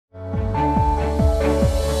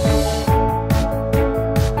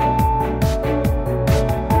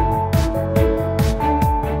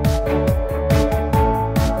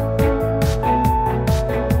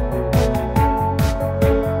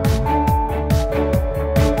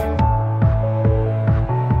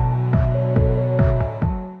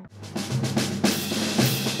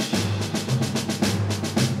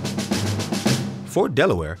Fort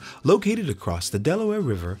Delaware, located across the Delaware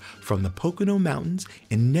River from the Pocono Mountains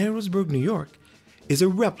in Narrowsburg, New York, is a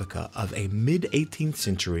replica of a mid-18th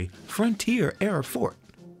century frontier-era fort.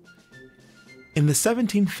 In the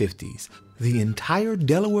 1750s, the entire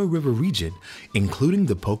Delaware River region, including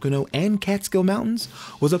the Pocono and Catskill Mountains,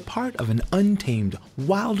 was a part of an untamed,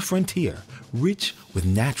 wild frontier rich with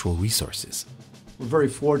natural resources. We're very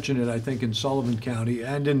fortunate, I think, in Sullivan County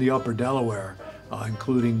and in the Upper Delaware,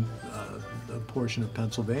 including a portion of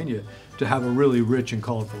Pennsylvania, to have a really rich and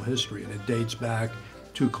colorful history, and it dates back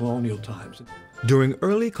to colonial times. During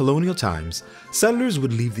early colonial times, settlers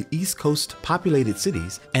would leave the East Coast populated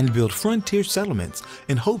cities and build frontier settlements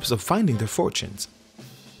in hopes of finding their fortunes.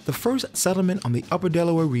 The first settlement on the Upper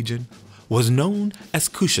Delaware region was known as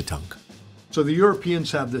Cushetunk. So the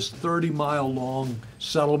Europeans have this 30-mile long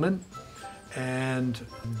settlement, and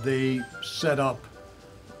they set up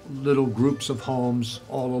little groups of homes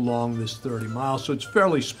all along this 30 miles, so it's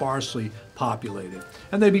fairly sparsely populated.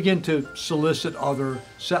 And they begin to solicit other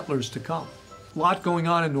settlers to come. A lot going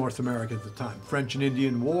on in North America at the time. French and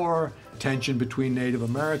Indian War, tension between Native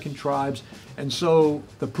American tribes, and so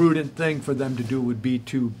the prudent thing for them to do would be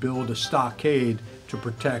to build a stockade to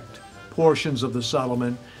protect portions of the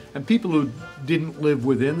settlement, and people who didn't live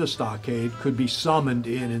within the stockade could be summoned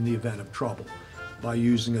in the event of trouble by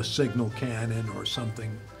using a signal cannon or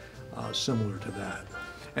something similar to that.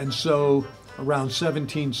 And so around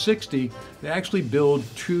 1760, they actually build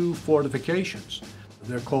two fortifications.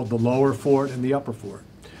 They're called the Lower Fort and the Upper Fort.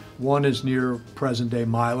 One is near present-day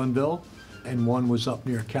Milanville, and one was up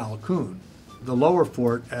near Callicoon. The Lower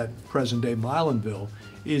Fort at present-day Milanville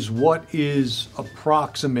is what is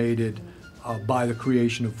approximated by the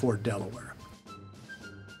creation of Fort Delaware.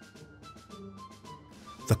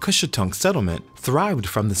 The Cushetunk Settlement thrived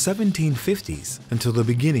from the 1750s until the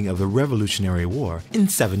beginning of the Revolutionary War in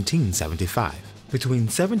 1775. Between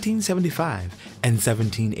 1775 and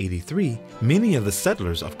 1783, many of the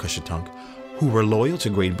settlers of Cushetunk who were loyal to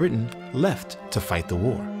Great Britain left to fight the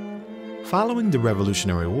war. Following the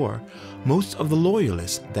Revolutionary War, most of the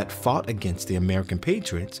loyalists that fought against the American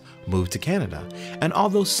Patriots moved to Canada, and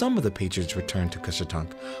although some of the Patriots returned to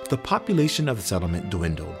Cushetunk, the population of the settlement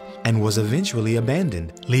dwindled and was eventually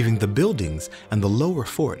abandoned, leaving the buildings and the lower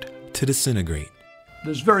fort to disintegrate.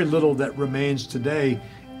 There's very little that remains today,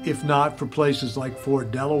 if not for places like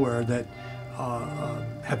Fort Delaware that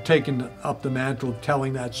have taken up the mantle of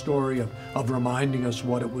telling that story, of reminding us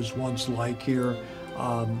what it was once like here.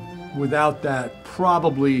 Without that,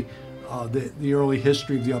 probably the early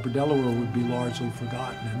history of the Upper Delaware would be largely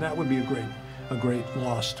forgotten, and that would be a great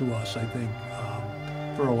loss to us, I think,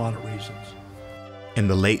 for a lot of reasons. In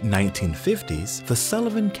the late 1950s, the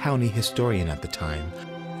Sullivan County historian at the time,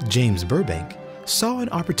 James Burbank, saw an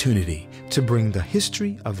opportunity to bring the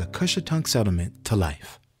history of the Cushetunk Settlement to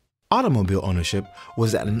life. Automobile ownership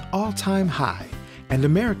was at an all-time high, and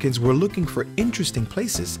Americans were looking for interesting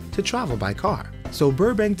places to travel by car. So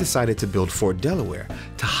Burbank decided to build Fort Delaware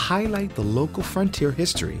to highlight the local frontier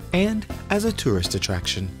history and as a tourist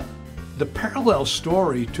attraction. The parallel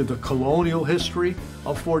story to the colonial history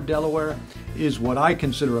of Fort Delaware is what I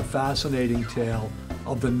consider a fascinating tale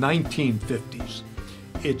of the 1950s.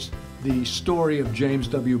 It's the story of James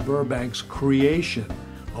W. Burbank's creation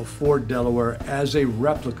of Fort Delaware as a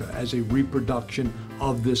replica, as a reproduction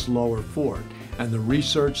of this lower fort, and the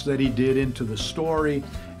research that he did into the story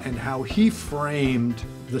and how he framed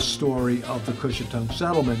the story of the Cushetunk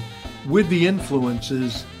Settlement with the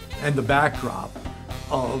influences and the backdrop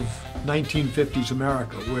of 1950s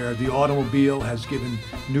America, where the automobile has given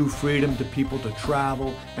new freedom to people to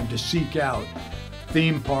travel and to seek out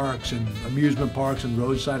theme parks and amusement parks and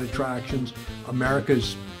roadside attractions.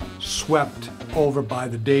 America's swept over by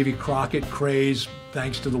the Davy Crockett craze,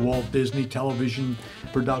 thanks to the Walt Disney television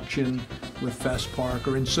production with Fess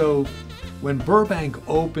Parker. And so when Burbank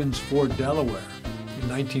opens Fort Delaware in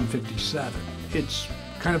 1957, it's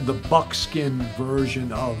kind of the buckskin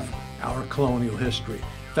version of our colonial history.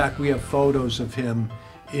 In fact, we have photos of him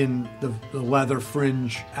in the leather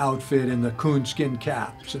fringe outfit and the coonskin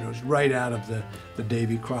caps, and it was right out of the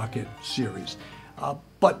Davy Crockett series.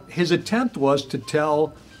 But his attempt was to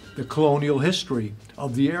tell the colonial history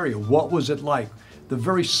of the area. What was it like? The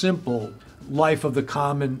very simple life of the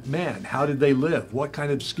common man. How did they live? What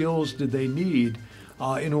kind of skills did they need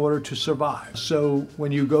in order to survive? So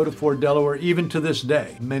when you go to Fort Delaware, even to this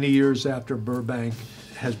day, many years after Burbank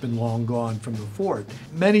has been long gone from the fort.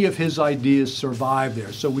 Many of his ideas survive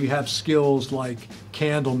there, so we have skills like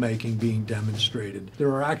candle making being demonstrated.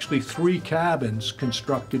 There are actually 3 cabins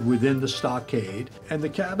constructed within the stockade, and the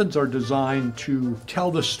cabins are designed to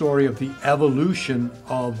tell the story of the evolution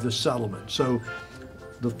of the settlement. So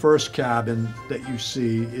the first cabin that you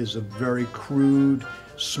see is a very crude,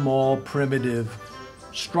 small, primitive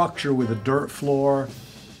structure with a dirt floor,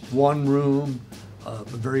 1 room, a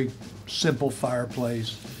very simple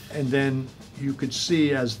fireplace, and then you could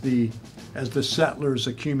see as the settlers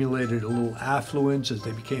accumulated a little affluence, as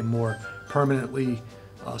they became more permanently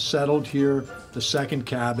settled here, the second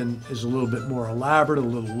cabin is a little bit more elaborate, a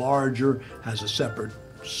little larger, has a separate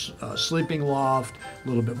sleeping loft, a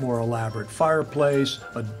little bit more elaborate fireplace,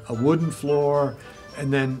 a wooden floor,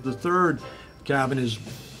 and then the third cabin is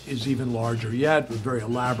even larger yet, with a very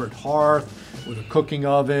elaborate hearth, with a cooking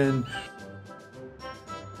oven,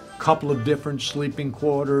 couple of different sleeping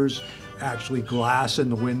quarters, actually glass in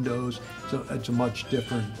the windows, so it's a much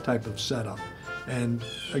different type of setup. And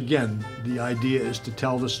again, the idea is to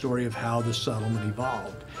tell the story of how the settlement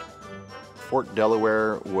evolved. Fort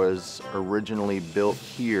Delaware was originally built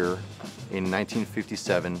here in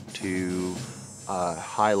 1957 to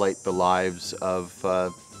highlight the lives of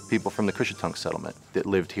people from the Cushetunk Settlement that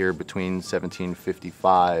lived here between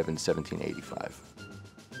 1755 and 1785.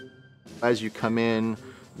 As you come in,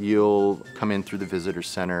 you'll come in through the visitor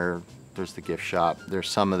center. There's the gift shop. There's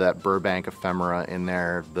some of that Burbank ephemera in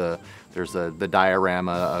there. There's the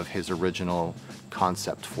diorama of his original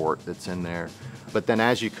concept fort that's in there. But then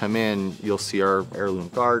as you come in, you'll see our heirloom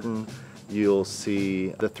garden. You'll see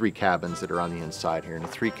the 3 cabins that are on the inside here. And the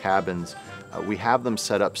 3 cabins, we have them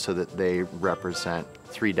set up so that they represent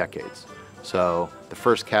 3 decades. So the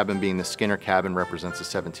first cabin, being the Skinner cabin, represents the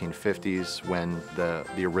 1750s when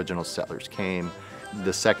the original settlers came.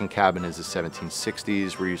 The second cabin is the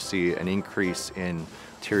 1760s, where you see an increase in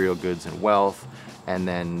material goods and wealth. And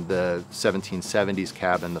then the 1770s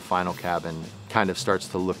cabin, the final cabin, kind of starts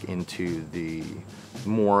to look into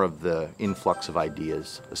more of the influx of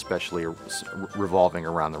ideas, especially revolving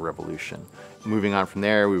around the Revolution. Moving on from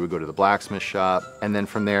there, we would go to the blacksmith shop, and then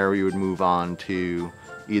from there we would move on to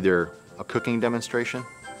either a cooking demonstration.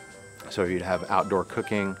 So you'd have outdoor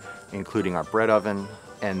cooking, including our bread oven,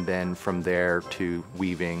 and then from there to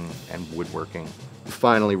weaving and woodworking.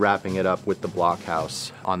 Finally wrapping it up with the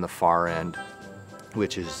blockhouse on the far end,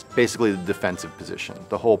 which is basically the defensive position.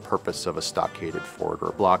 The whole purpose of a stockaded fort or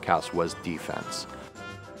a blockhouse was defense.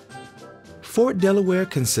 Fort Delaware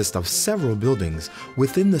consists of several buildings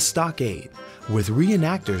within the stockade, with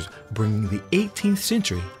reenactors bringing the 18th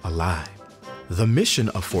century alive. The mission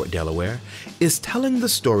of Fort Delaware is telling the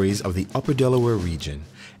stories of the Upper Delaware region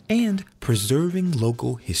and preserving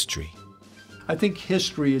local history. I think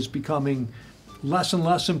history is becoming less and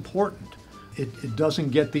less important. It doesn't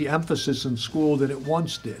get the emphasis in school that it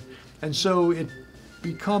once did. And so it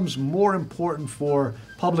becomes more important for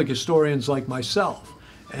public historians like myself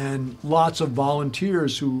and lots of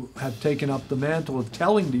volunteers who have taken up the mantle of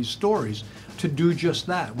telling these stories to do just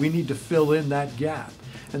that. We need to fill in that gap.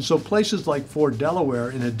 And so places like Fort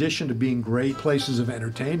Delaware, in addition to being great places of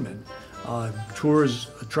entertainment, tourist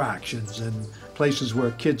attractions and places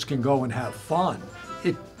where kids can go and have fun,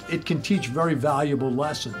 it can teach very valuable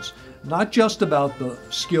lessons, not just about the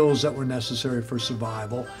skills that were necessary for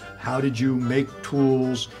survival. How did you make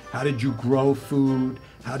tools? How did you grow food?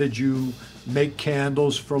 How did you make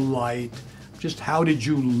candles for light? Just how did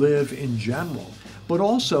you live in general? But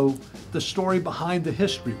also the story behind the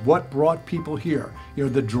history. What brought people here? You know,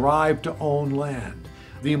 the drive to own land,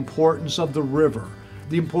 the importance of the river,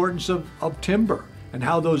 the importance of timber, and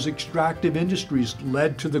how those extractive industries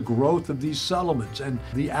led to the growth of these settlements and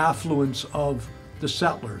the affluence of the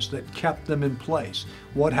settlers that kept them in place.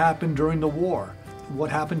 What happened during the war? What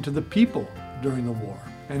happened to the people during the war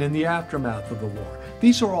and in the aftermath of the war?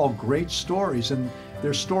 These are all great stories, and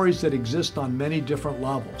they're stories that exist on many different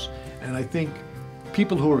levels. And I think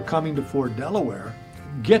people who are coming to Fort Delaware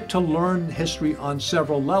get to learn history on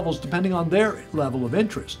several levels depending on their level of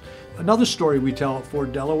interest. Another story we tell at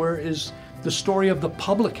Fort Delaware is the story of the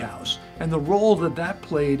public house and the role that that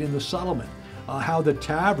played in the settlement. How the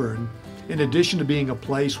tavern, in addition to being a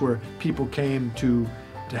place where people came to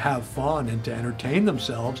have fun and to entertain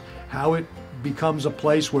themselves, how it becomes a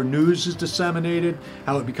place where news is disseminated,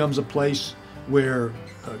 how it becomes a place where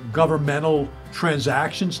governmental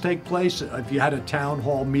transactions take place. If you had a town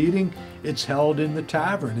hall meeting, it's held in the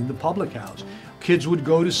tavern, in the public house. Kids would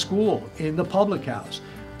go to school in the public house.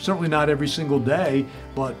 certainly not every single day,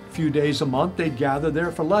 but a few days a month they'd gather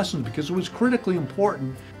there for lessons because it was critically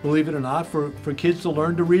important, believe it or not, for kids to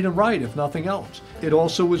learn to read and write, if nothing else. It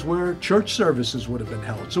also was where church services would have been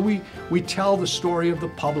held. So we tell the story of the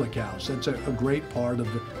public house. That's a great part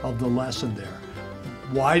of the lesson there.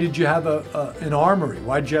 Why did you have an armory?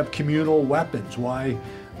 Why did you have communal weapons? Why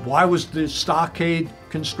was the stockade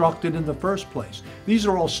constructed in the first place? These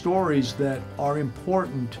are all stories that are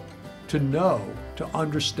important to know, to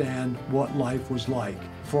understand what life was like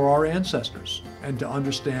for our ancestors and to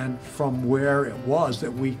understand from where it was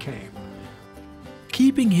that we came.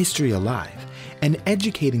 Keeping history alive and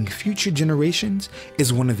educating future generations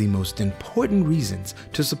is one of the most important reasons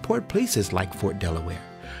to support places like Fort Delaware,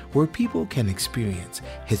 where people can experience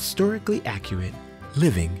historically accurate,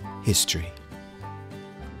 living history.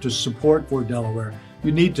 To support Fort Delaware,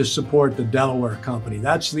 you need to support the Delaware Company.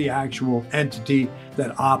 That's the actual entity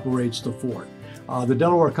that operates the fort. The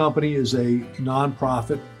Delaware Company is a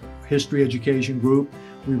nonprofit history education group.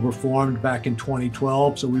 We were formed back in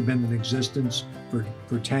 2012, so we've been in existence for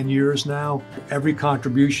 10 years now. Every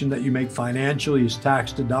contribution that you make financially is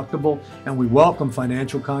tax deductible, and we welcome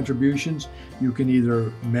financial contributions. You can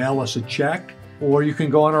either mail us a check or you can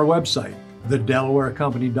go on our website,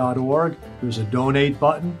 thedelawarecompany.org. There's a donate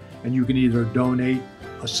button, and you can either donate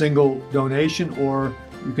a single donation or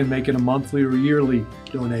you can make it a monthly or yearly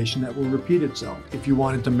donation that will repeat itself. If you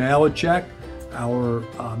wanted to mail a check, our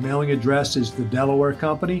mailing address is the Delaware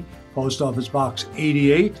Company, Post Office Box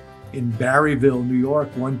 88 in Barryville, New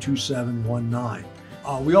York, 12719.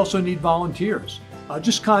 We also need volunteers.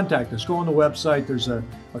 Just contact us. Go on the website. There's a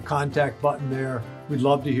contact button there. We'd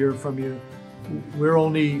love to hear from you. We're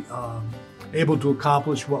only able to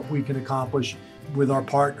accomplish what we can accomplish with our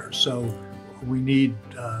partners. So we need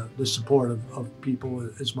the support of people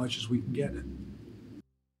as much as we can get it.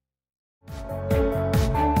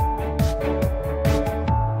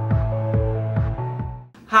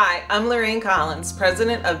 Hi, I'm Lorraine Collins,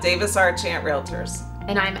 President of Davis R. Chant Realtors.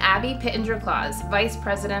 And I'm Abby Pittenger-Claus, Vice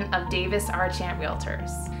President of Davis R. Chant Realtors.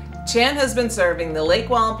 Chant has been serving the Lake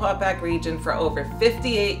Wallenpaupack region for over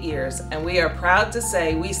 58 years, and we are proud to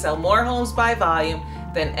say we sell more homes by volume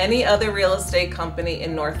than any other real estate company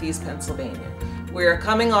in Northeast Pennsylvania. We are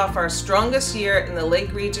coming off our strongest year in the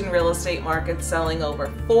Lake Region real estate market, selling over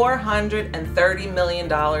 $430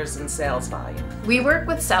 million in sales volume. We work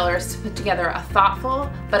with sellers to put together a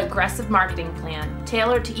thoughtful but aggressive marketing plan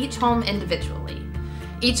tailored to each home individually.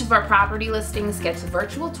 Each of our property listings gets a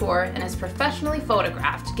virtual tour and is professionally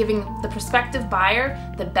photographed, giving the prospective buyer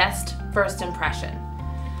the best first impression.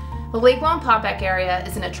 The Lake Wallenpaupack area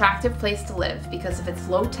is an attractive place to live because of its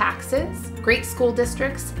low taxes, great school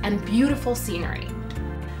districts, and beautiful scenery.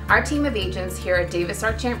 Our team of agents here at Davis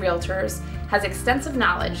R. Chant Realtors has extensive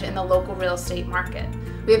knowledge in the local real estate market.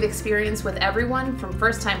 We have experience with everyone from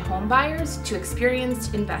first-time home buyers to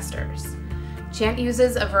experienced investors. Chant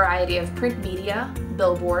uses a variety of print media,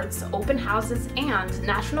 billboards, open houses, and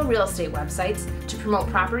national real estate websites to promote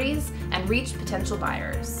properties and reach potential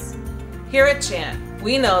buyers. Here at Chant,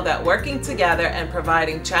 we know that working together and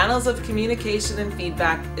providing channels of communication and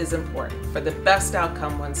feedback is important for the best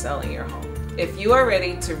outcome when selling your home. If you are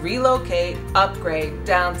ready to relocate, upgrade,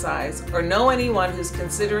 downsize, or know anyone who's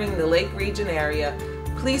considering the Lake Region area,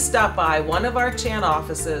 please stop by one of our Chant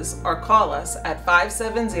offices or call us at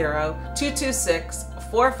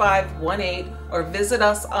 570-226-4518 or visit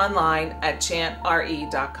us online at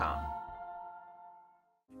chantre.com.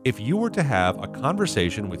 If you were to have a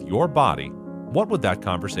conversation with your body, what would that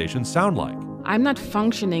conversation sound like? I'm not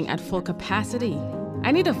functioning at full capacity.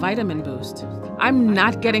 I need a vitamin boost. I'm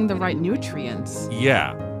not getting the right nutrients.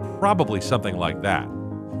 Yeah, probably something like that.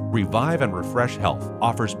 Revive and Refresh Health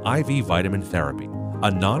offers IV vitamin therapy, a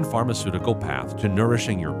non-pharmaceutical path to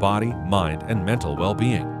nourishing your body, mind, and mental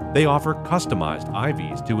well-being. They offer customized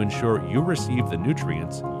IVs to ensure you receive the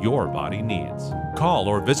nutrients your body needs. Call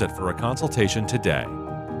or visit for a consultation today.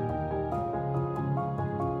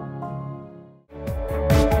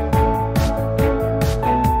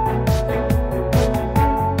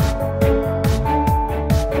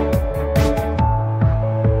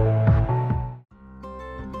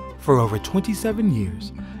 For over 27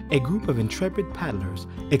 years, a group of intrepid paddlers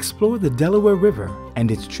explore the Delaware River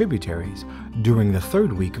and its tributaries during the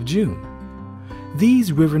third week of June.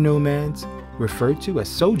 These river nomads, referred to as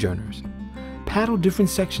sojourners, paddle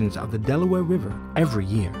different sections of the Delaware River every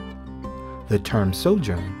year. The term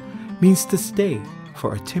sojourn means to stay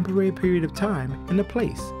for a temporary period of time in a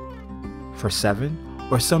place. For 7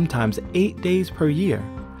 or sometimes 8 days per year,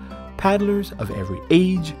 paddlers of every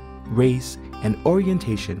age, race, and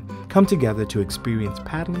orientation come together to experience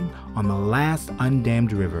paddling on the last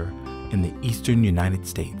undammed river in the eastern United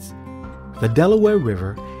States. The Delaware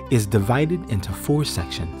River is divided into 4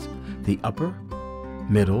 sections: the upper,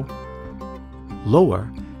 middle,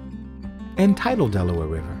 lower, and tidal Delaware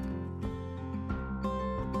River.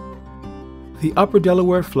 The Upper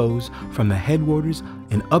Delaware flows from the headwaters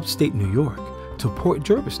in upstate New York to Port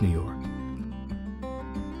Jervis, New York.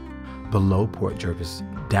 Below Port Jervis,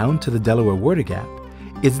 down to the Delaware Water Gap,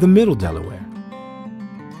 is the Middle Delaware.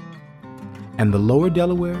 And the Lower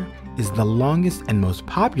Delaware is the longest and most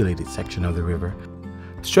populated section of the river,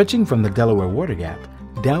 stretching from the Delaware Water Gap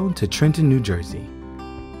down to Trenton, New Jersey.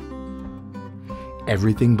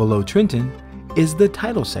 Everything below Trenton is the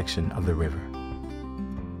tidal section of the river.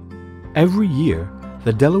 Every year,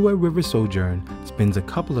 the Delaware River Sojourn spends a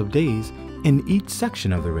couple of days in each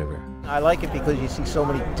section of the river. I like it because you see so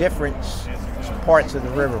many different parts of the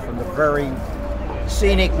river, from the very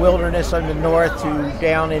scenic wilderness on the north to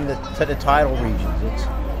down to the tidal regions. It's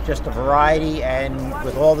just a variety, and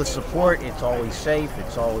with all the support, it's always safe,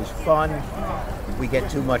 it's always fun. We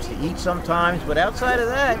get too much to eat sometimes, but outside of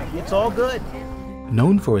that, it's all good.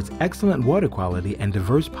 Known for its excellent water quality and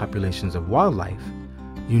diverse populations of wildlife,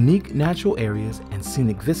 unique natural areas and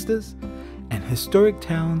scenic vistas, and historic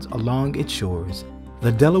towns along its shores,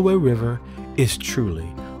 the Delaware River is truly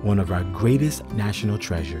one of our greatest national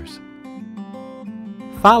treasures.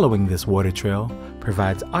 Following this water trail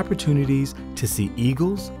provides opportunities to see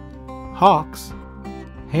eagles, hawks,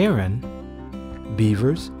 heron,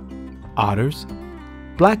 beavers, otters,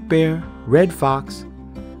 black bear, red fox,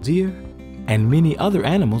 deer, and many other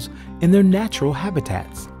animals in their natural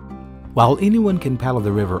habitats. While anyone can paddle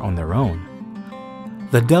the river on their own,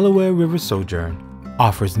 the Delaware River Sojourn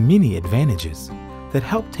offers many advantages that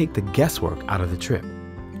help take the guesswork out of the trip.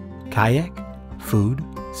 Kayak, food,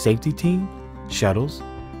 safety team, shuttles,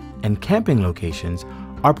 and camping locations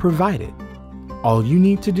are provided. All you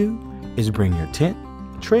need to do is bring your tent,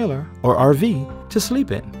 trailer, or RV to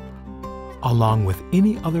sleep in, along with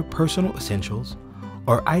any other personal essentials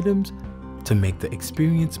or items to make the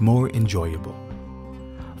experience more enjoyable.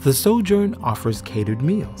 The Sojourn offers catered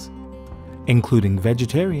meals, including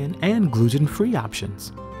vegetarian and gluten-free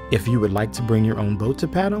options. If you would like to bring your own boat to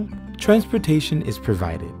paddle, transportation is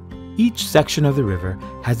provided. Each section of the river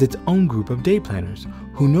has its own group of day planners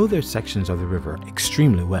who know their sections of the river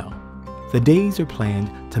extremely well. The days are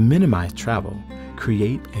planned to minimize travel,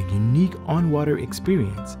 create a unique on-water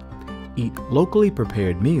experience, eat locally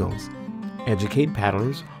prepared meals, educate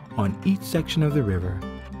paddlers on each section of the river,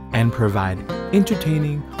 and provide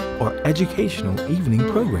entertaining or educational evening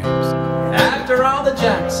programs. After all the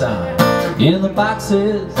jacks are in the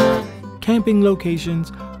boxes. Camping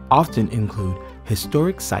locations often include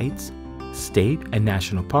historic sites, state and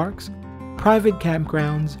national parks, private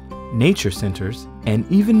campgrounds, nature centers, and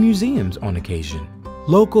even museums on occasion.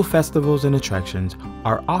 Local festivals and attractions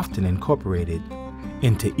are often incorporated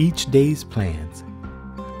into each day's plans.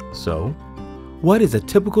 So, what is a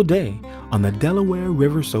typical day on the Delaware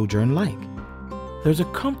River Sojourn like? There's a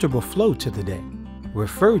comfortable flow to the day,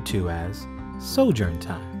 referred to as sojourn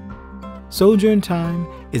time. Sojourn time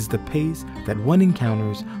is the pace that one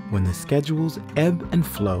encounters when the schedules ebb and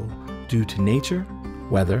flow due to nature,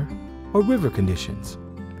 weather, or river conditions.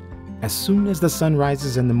 As soon as the sun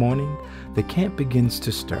rises in the morning, the camp begins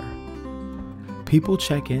to stir. People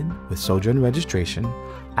check in with sojourn registration.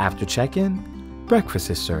 After check-in, breakfast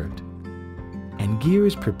is served, and gear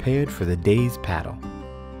is prepared for the day's paddle.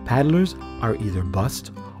 Paddlers are either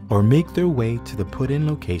bussed or make their way to the put-in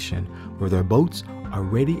location where their boats are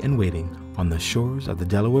ready and waiting on the shores of the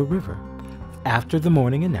Delaware River. After the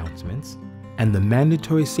morning announcements and the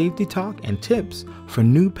mandatory safety talk and tips for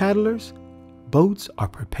new paddlers, boats are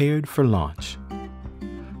prepared for launch.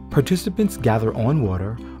 Participants gather on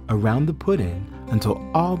water around the put-in until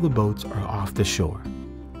all the boats are off the shore,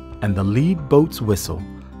 and the lead boat's whistle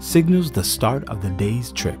signals the start of the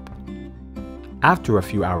day's trip. After a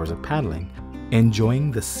few hours of paddling,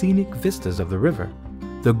 enjoying the scenic vistas of the river,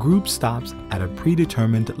 the group stops at a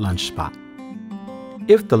predetermined lunch spot.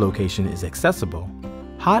 If the location is accessible,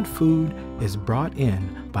 hot food is brought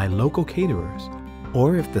in by local caterers,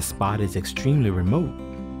 or if the spot is extremely remote,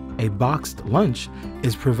 a boxed lunch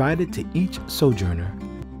is provided to each sojourner.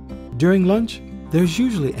 During lunch, there's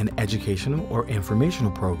usually an educational or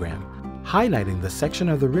informational program highlighting the section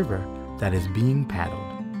of the river that is being paddled.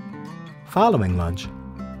 Following lunch,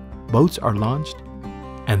 boats are launched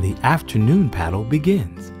and the afternoon paddle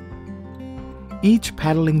begins. Each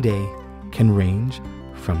paddling day can range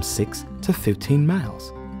from 6 to 15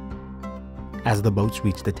 miles. As the boats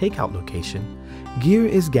reach the takeout location, gear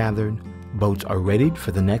is gathered, Boats are readied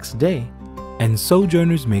for the next day, and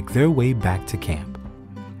sojourners make their way back to camp.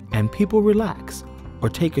 And people relax or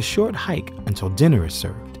take a short hike until dinner is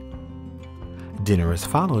served. Dinner is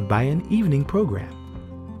followed by an evening program.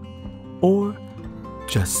 Or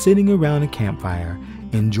just sitting around a campfire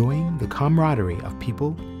enjoying the camaraderie of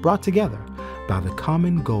people brought together by the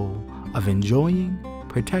common goal of enjoying,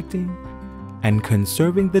 protecting, and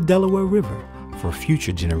conserving the Delaware River for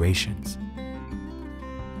future generations.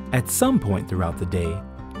 At some point throughout the day,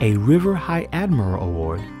 a River High Admiral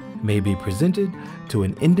Award may be presented to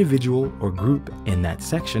an individual or group in that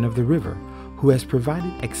section of the river who has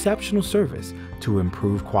provided exceptional service to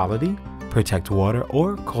improve quality, protect water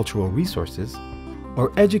or cultural resources,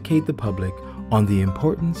 or educate the public on the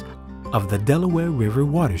importance of the Delaware River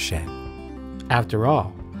watershed. After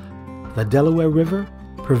all, the Delaware River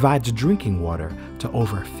provides drinking water to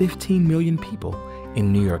over 15 million people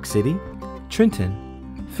in New York City,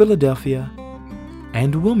 Trenton, Philadelphia,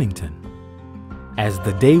 and Wilmington. As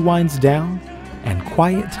the day winds down and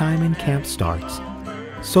quiet time in camp starts,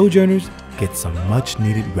 sojourners get some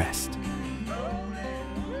much-needed rest.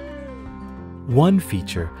 One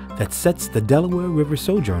feature that sets the Delaware River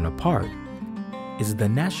Sojourn apart is the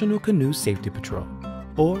National Canoe Safety Patrol,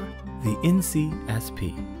 or the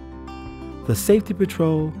NCSP. The Safety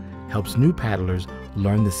Patrol helps new paddlers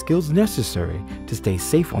learn the skills necessary to stay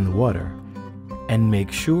safe on the water and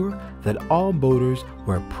make sure that all boaters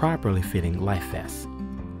wear properly fitting life vests.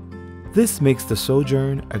 This makes the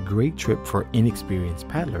Sojourn a great trip for inexperienced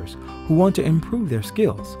paddlers who want to improve their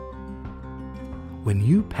skills. When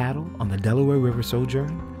you paddle on the Delaware River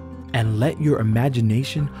Sojourn and let your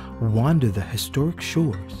imagination wander the historic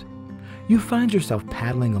shores, you find yourself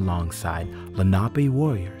paddling alongside Lenape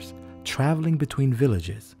warriors, traveling between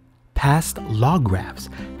villages, past log rafts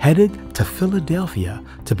headed to Philadelphia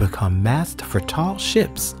to become masts for tall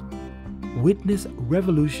ships. Witness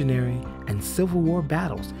Revolutionary and Civil War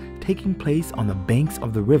battles taking place on the banks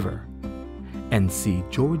of the river, and see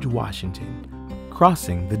George Washington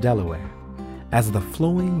crossing the Delaware as the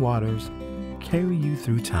flowing waters carry you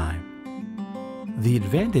through time. The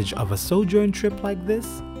advantage of a sojourn trip like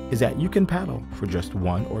this is that you can paddle for just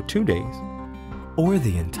 1 or 2 days, or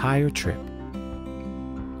the entire trip.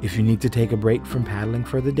 If you need to take a break from paddling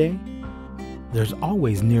for the day, there's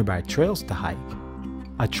always nearby trails to hike,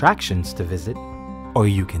 attractions to visit, or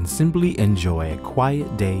you can simply enjoy a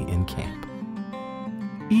quiet day in camp.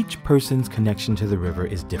 Each person's connection to the river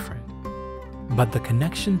is different, but the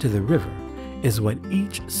connection to the river is what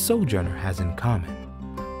each sojourner has in common.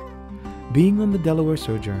 Being on the Delaware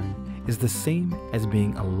Sojourn is the same as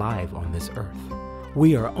being alive on this earth.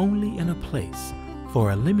 We are only in a place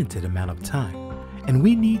for a limited amount of time, and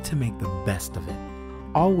we need to make the best of it.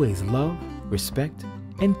 Always love, respect,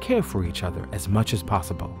 and care for each other as much as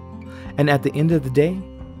possible. And at the end of the day,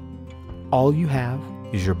 all you have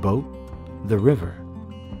is your boat, the river,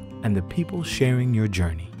 and the people sharing your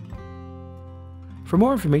journey. For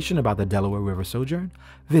more information about the Delaware River Sojourn,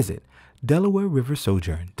 visit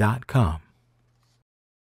DelawareRiverSojourn.com.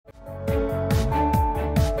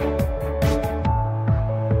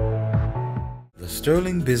 The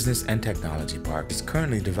Sterling Business and Technology Park is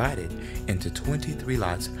currently divided into 23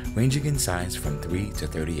 lots ranging in size from 3 to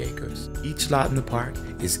 30 acres. Each lot in the park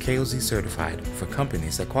is KOZ certified for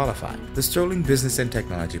companies that qualify. The Sterling Business and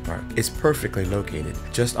Technology Park is perfectly located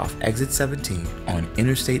just off Exit 17 on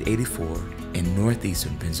Interstate 84 in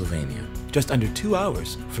northeastern Pennsylvania, just under 2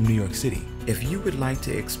 hours from New York City. If you would like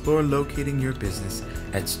to explore locating your business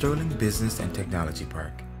at Sterling Business and Technology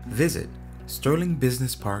Park, visit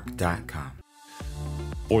sterlingbusinesspark.com.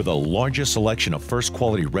 For the largest selection of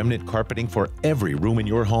first-quality remnant carpeting for every room in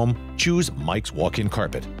your home, choose Mike's Walk-In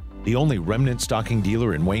Carpet, the only remnant stocking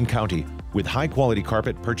dealer in Wayne County with high-quality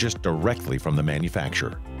carpet purchased directly from the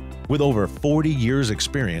manufacturer. With over 40 years'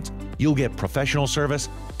 experience, you'll get professional service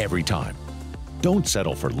every time. Don't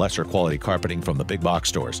settle for lesser quality carpeting from the big box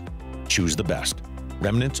stores. Choose the best,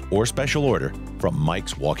 remnants or special order, from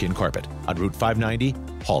Mike's Walk-In Carpet on Route 590,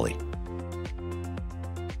 Hawley.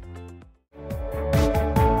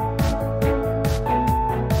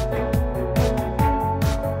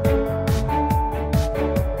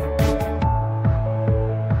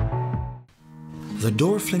 The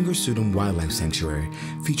Dorflinger Wildlife Sanctuary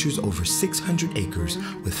features over 600 acres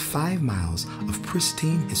with 5 miles of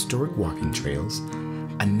pristine historic walking trails,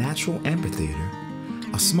 a natural amphitheater,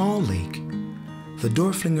 a small lake, the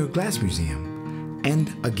Dorflinger Glass Museum,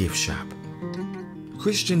 and a gift shop.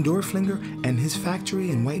 Christian Dorflinger and his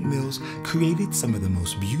factory in White Mills created some of the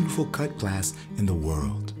most beautiful cut glass in the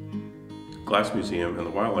world. The Glass Museum and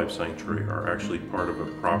the Wildlife Sanctuary are actually part of a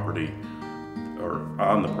property or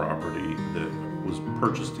on the property that was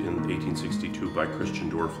purchased in 1862 by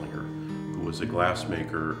Christian Dorflinger, who was a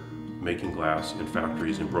glassmaker making glass in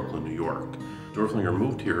factories in Brooklyn, New York. Dorflinger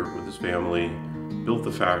moved here with his family, built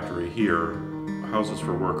the factory here, houses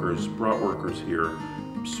for workers, brought workers here,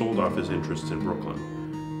 sold off his interests in Brooklyn.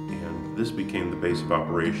 And this became the base of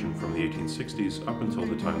operation from the 1860s up until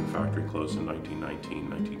the time the factory closed in 1919,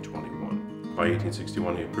 1921. By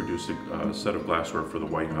 1861, he had produced a set of glassware for the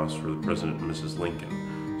White House for the President and Mrs.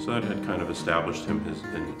 Lincoln. So that had kind of established him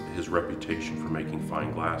his reputation for making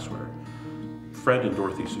fine glassware. Fred and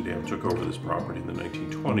Dorothy Sudam took over this property in the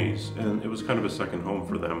 1920s, and it was kind of a second home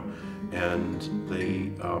for them, and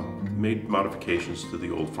they made modifications to the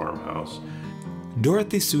old farmhouse.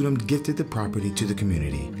 Dorothy Sudam gifted the property to the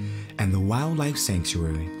community, and the Wildlife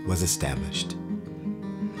Sanctuary was established.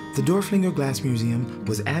 The Dorflinger Glass Museum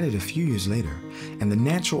was added a few years later, and the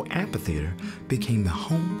Natural Amphitheater became the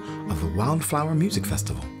home of the Wildflower Music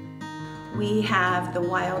Festival. We have the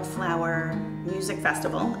Wildflower Music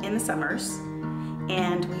Festival in the summers,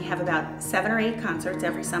 and we have about 7 or 8 concerts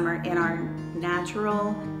every summer in our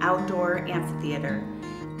natural outdoor amphitheater.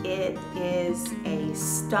 It is a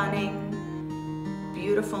stunning,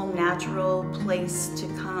 beautiful, natural place to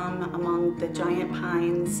come among the giant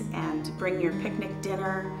pines and bring your picnic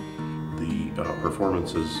dinner. The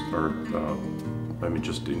performances are,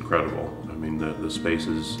 just incredible. I mean, the space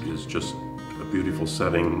is just a beautiful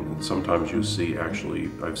setting. Sometimes you see,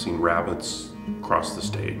 I've seen rabbits cross the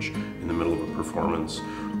stage in the middle of a performance,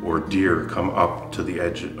 or deer come up to the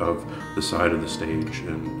edge of the side of the stage,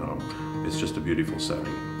 and it's just a beautiful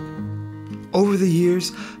setting. Over the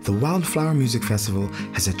years, the Wildflower Music Festival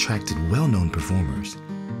has attracted well-known performers.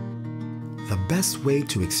 The best way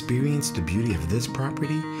to experience the beauty of this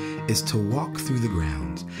property is to walk through the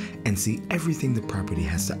grounds and see everything the property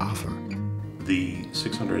has to offer. The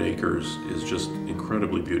 600 acres is just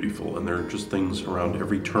incredibly beautiful, and there are just things around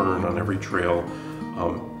every turn, on every trail.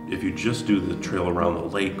 If you just do the trail around the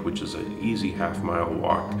lake, which is an easy half-mile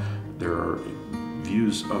walk, there are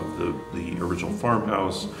views of the original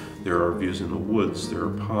farmhouse, there are views in the woods, there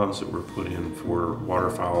are ponds that were put in for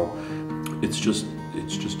waterfowl. It's just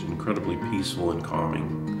an incredibly peaceful and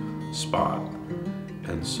calming spot.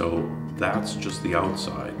 And so that's just the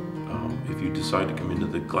outside. If you decide to come into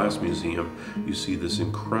the Glass Museum, you see this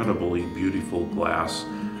incredibly beautiful glass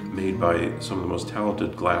made by some of the most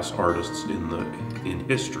talented glass artists in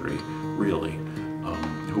history, really,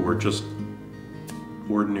 who are just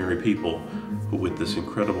ordinary people who, with this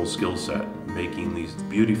incredible skill set, making these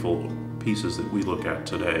beautiful pieces that we look at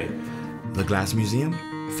today. The Glass Museum,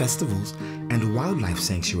 festivals, and Wildlife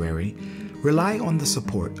Sanctuary rely on the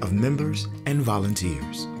support of members and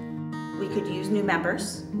volunteers. We could use new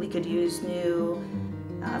members. We could use new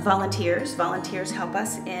volunteers. Volunteers help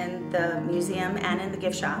us in the museum and in the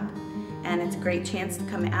gift shop. And it's a great chance to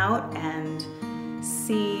come out and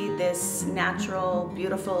see this natural,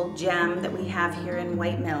 beautiful gem that we have here in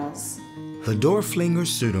White Mills. The Dorflinger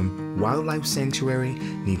Sudam Wildlife Sanctuary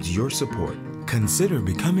needs your support. Consider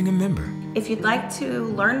becoming a member. If you'd like to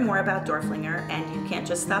learn more about Dorflinger and you can't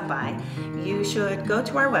just stop by, you should go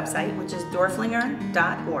to our website, which is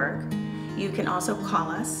dorflinger.org. You can also call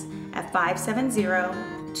us at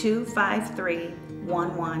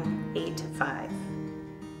 570-253-1185.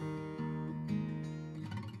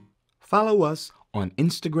 Follow us on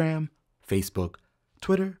Instagram, Facebook,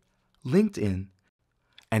 Twitter, LinkedIn,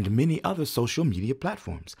 and many other social media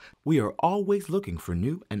platforms. We are always looking for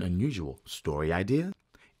new and unusual story ideas,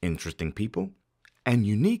 interesting people, and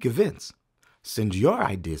unique events. Send your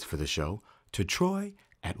ideas for the show to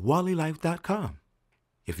troy@wallylife.com.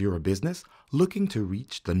 If you're a business looking to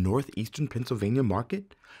reach the northeastern Pennsylvania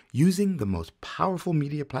market using the most powerful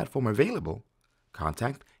media platform available,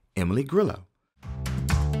 contact Emily Grillo.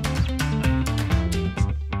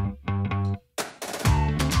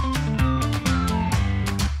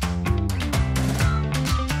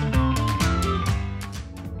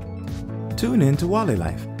 Tune in to Wally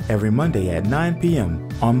Life every Monday at 9 p.m.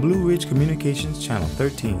 on Blue Ridge Communications Channel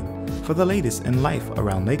 13 for the latest in life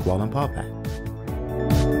around Lake Wallenpaupack.